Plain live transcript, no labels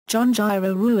John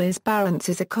Jairo Ruiz Barrantes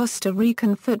is a Costa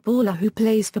Rican footballer who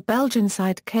plays for Belgian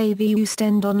side KV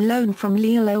Oostende on loan from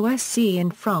Lille OSC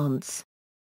in France.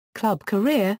 Club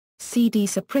career, CD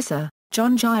Saprissa.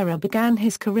 John Jairo began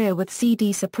his career with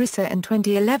CD Saprissa in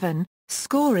 2011,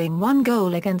 scoring 1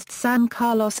 goal against San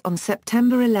Carlos on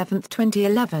September 11,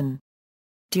 2011.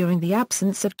 During the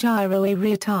absence of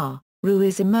Jairo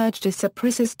Ruiz emerged as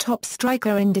Saprissa's top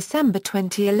striker in December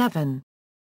 2011.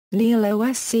 Lille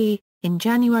OSC. In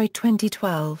January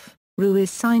 2012,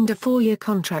 Ruiz signed a 4-year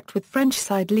contract with French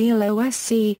side Lille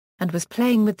OSC, and was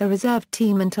playing with the reserve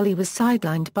team until he was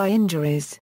sidelined by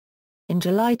injuries. In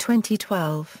July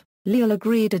 2012, Lille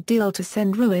agreed a deal to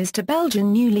send Ruiz to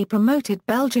Belgian newly promoted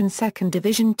Belgian second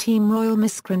division team Royal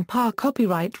Miscran par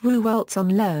copyright Ruwelts on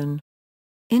loan.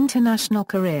 International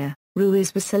career.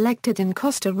 Ruiz was selected in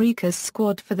Costa Rica's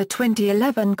squad for the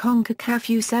 2011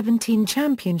 CONCACAF U17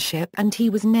 Championship and he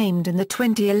was named in the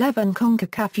 2011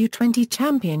 CONCACAF U20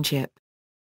 Championship.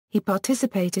 He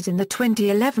participated in the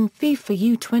 2011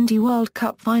 FIFA U20 World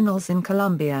Cup Finals in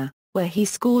Colombia, where he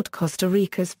scored Costa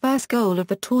Rica's first goal of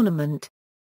the tournament.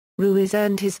 Ruiz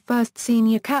earned his first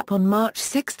senior cap on March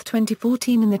 6,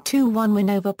 2014 in the 2-1 win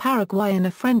over Paraguay in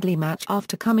a friendly match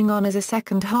after coming on as a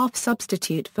second-half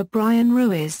substitute for Brian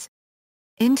Ruiz.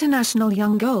 International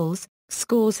Young Goals,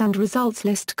 Scores and Results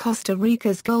List. Costa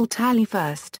Rica's goal tally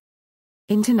first.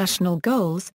 International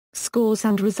Goals, Scores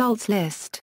and Results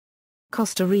List.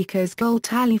 Costa Rica's goal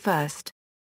tally first.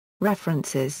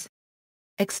 References.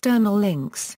 External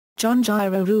links. John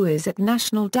Jairo Ruiz at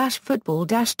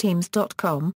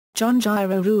national-football-teams.com. John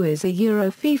Jairo Ruiz, a Euro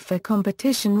FIFA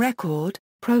competition record.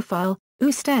 Profile,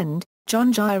 Oostende.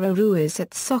 John Jairo Ruiz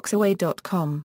at socksaway.com.